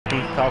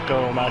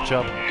Falco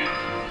matchup.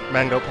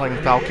 Mango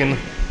playing Falcon.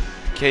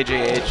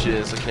 KJH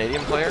is a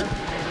Canadian player?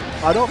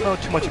 I don't know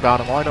too much about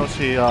him. All I know is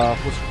he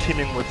was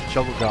teaming with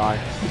Juggle Guy.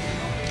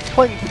 He's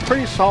playing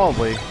pretty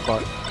solidly,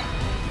 but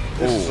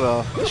this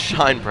is,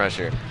 shine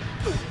pressure.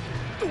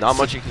 Not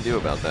much you can do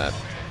about that.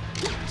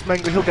 It's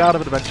Mango. He'll get out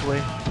of it eventually,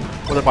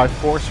 whether by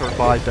force or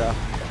by death.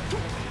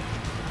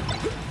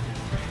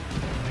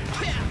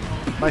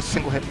 Nice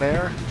single hit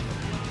there.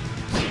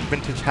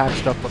 Vintage hack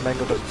stuff, but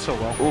Mango does it so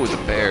well. Ooh, the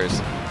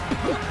bears.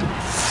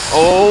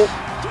 Oh!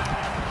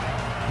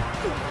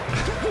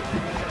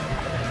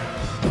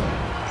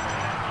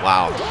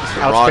 Wow.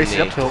 Outspace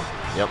the up tilt.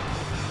 Yep.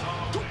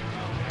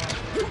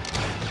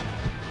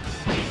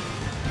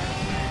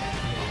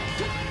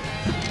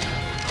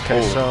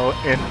 Okay, so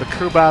in the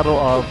crew battle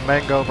of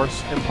Mango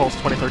versus Impulse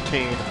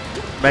 2013,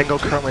 Mango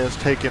currently has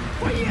taken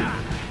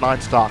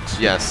 9 stocks.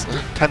 Yes.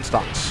 10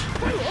 stocks.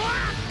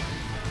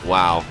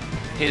 Wow.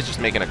 He's just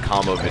making a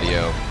combo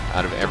video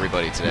out of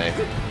everybody today.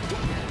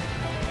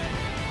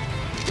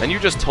 And you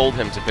just told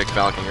him to pick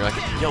Falcon. You're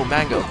like, yo,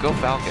 Mango, go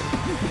Falcon.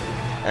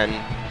 And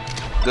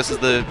this is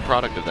the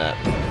product of that.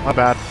 My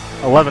bad.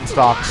 11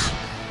 stocks.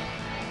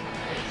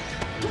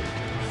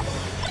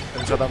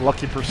 And so that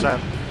lucky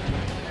percent.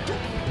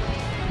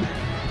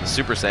 The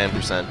Super Saiyan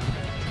percent.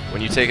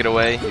 When you take it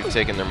away, you've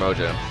taken their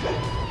mojo.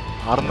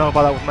 I don't know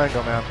about that with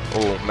Mango, man.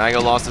 Oh,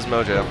 Mango lost his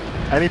mojo.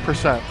 Any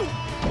percent.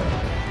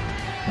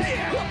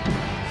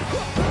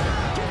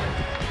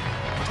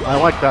 I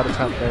like that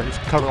attempt there. He's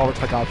covering all the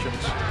tech options,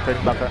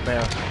 taking back that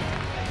nair.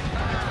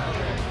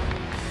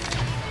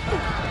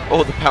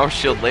 Oh, the power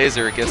shield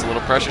laser gets a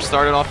little pressure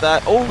started off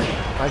that. Oh,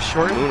 nice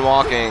short.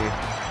 Moonwalking.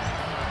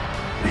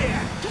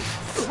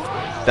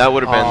 That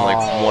would have been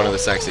like one of the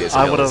sexiest.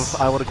 I would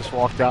have just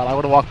walked out. I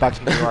would have walked back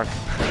to New York.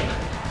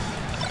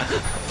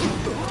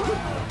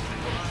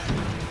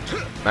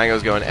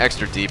 Mango's going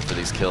extra deep for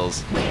these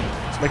kills.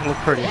 It's making it look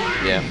pretty.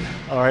 Yeah.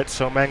 All right,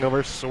 so Mango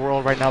versus the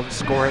World. Right now the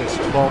score is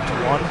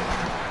 12-1.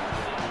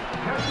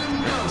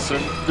 It's a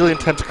really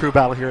intense crew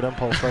battle here at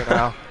Impulse right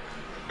now.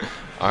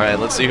 All right,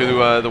 let's see who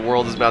the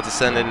World is about to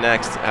send in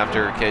next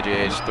after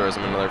KJH throws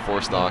him another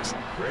 4 stocks.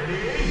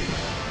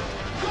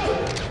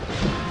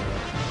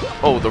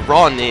 Oh, the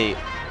raw knee.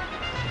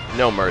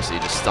 No mercy,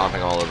 just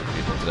stomping all over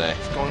people today.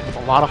 He's going with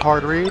a lot of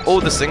hard reads.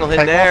 Oh, the single hit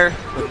in there.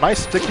 A nice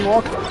sticky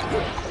walk.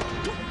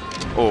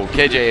 Oh,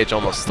 KJH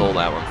almost stole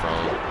that one from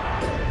him.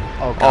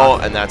 Oh, God. Oh,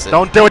 and that's it.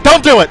 Don't do it!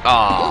 Don't do it!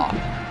 Ah.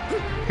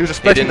 He was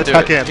expecting the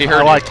tuck in. He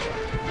heard I like.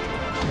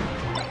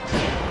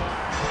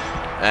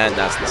 And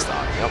that's the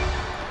stock. Yep.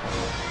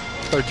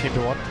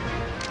 13-1.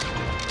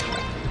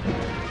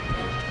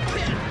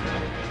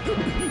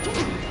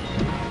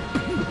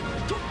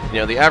 You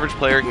know, the average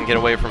player can get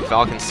away from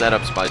Falcon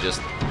setups by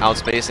just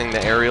outspacing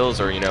the aerials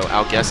or, you know,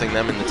 outguessing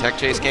them in the tech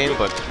chase game,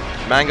 but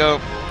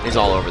Mango is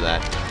all over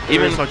that.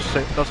 Even no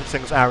such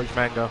thing as average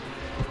Mango.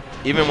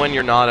 Even when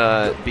you're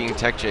not being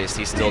tech chased,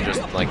 he still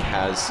just like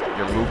has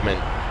your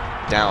movement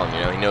down.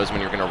 You know, he knows when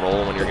you're gonna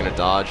roll, when you're gonna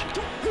dodge,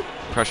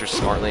 pressures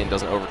smartly, and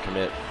doesn't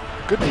overcommit.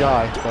 Good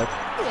DI, but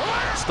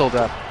still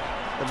dead.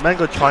 And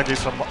Mango trying to do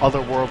some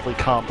otherworldly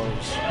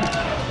combos.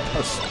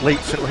 A late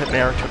single hit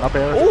nair to an up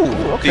air.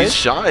 Ooh, okay. These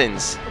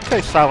shines.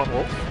 Okay, Silent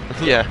Wolf.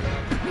 Yeah.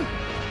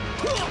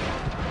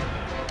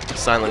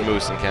 Silent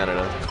Moose in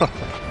Canada.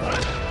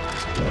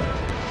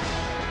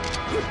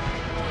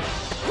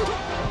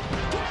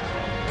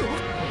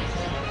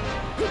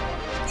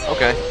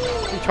 Okay.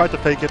 He tried to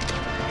fake it,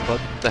 but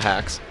the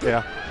hacks.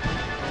 Yeah.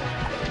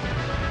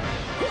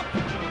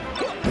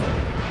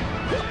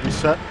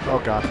 Reset. Oh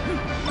God.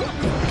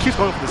 He keeps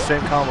going for the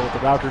same combo with the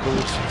Router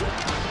boost.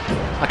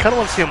 I kind of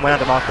want to see him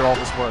land him after all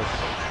this work.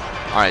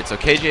 All right, so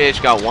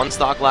KJH got 1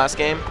 stock last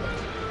game.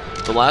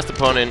 The last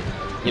opponent,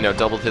 you know,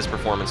 doubled his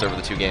performance over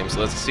the 2 games.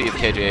 So let's see if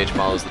KJH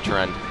follows the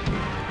trend.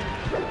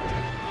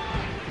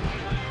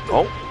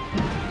 Oh,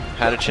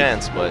 had a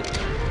chance, but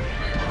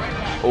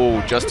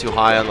oh, just too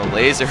high on the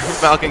laser.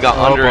 Falcon got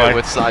under it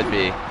with side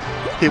B.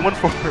 He went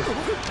for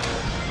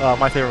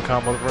my favorite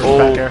combo, the reverse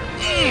back air.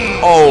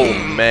 Oh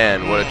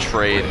man, what a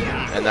trade!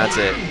 And that's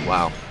it.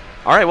 Wow.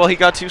 All right, well he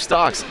got 2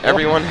 stocks.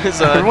 Everyone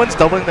is. Everyone's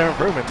doubling their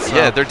improvements. So.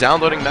 Yeah, they're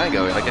downloading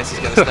Mango. I guess he's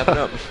gonna step it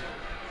up.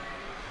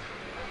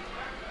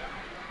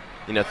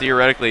 You know,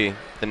 theoretically,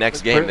 the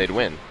next game they'd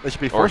win. They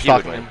should be 4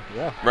 stocking him.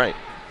 Yeah. Right.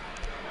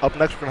 Up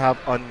next, we're gonna have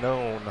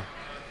Unknown.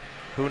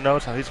 Who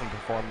knows how he's gonna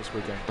perform this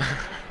weekend?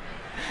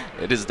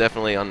 It is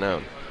definitely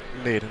unknown.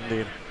 Indeed,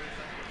 indeed.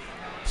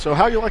 So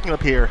how are you liking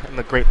up here in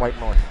the Great White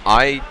North?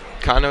 I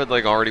kind of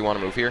like already want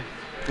to move here.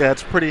 Yeah,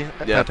 it's pretty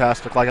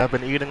fantastic. Like, I've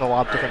been eating a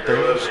lot of different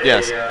things.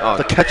 Yes. Oh.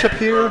 The ketchup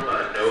here,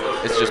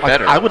 it's just like,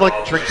 better. I would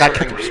like to drink that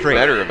ketchup straight.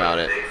 Better about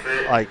it.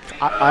 Like,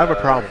 I have a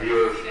problem.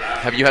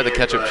 Have you had the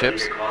ketchup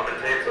chips?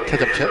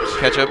 Ketchup chips?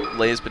 Ketchup,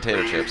 Lay's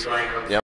potato chips. Yep.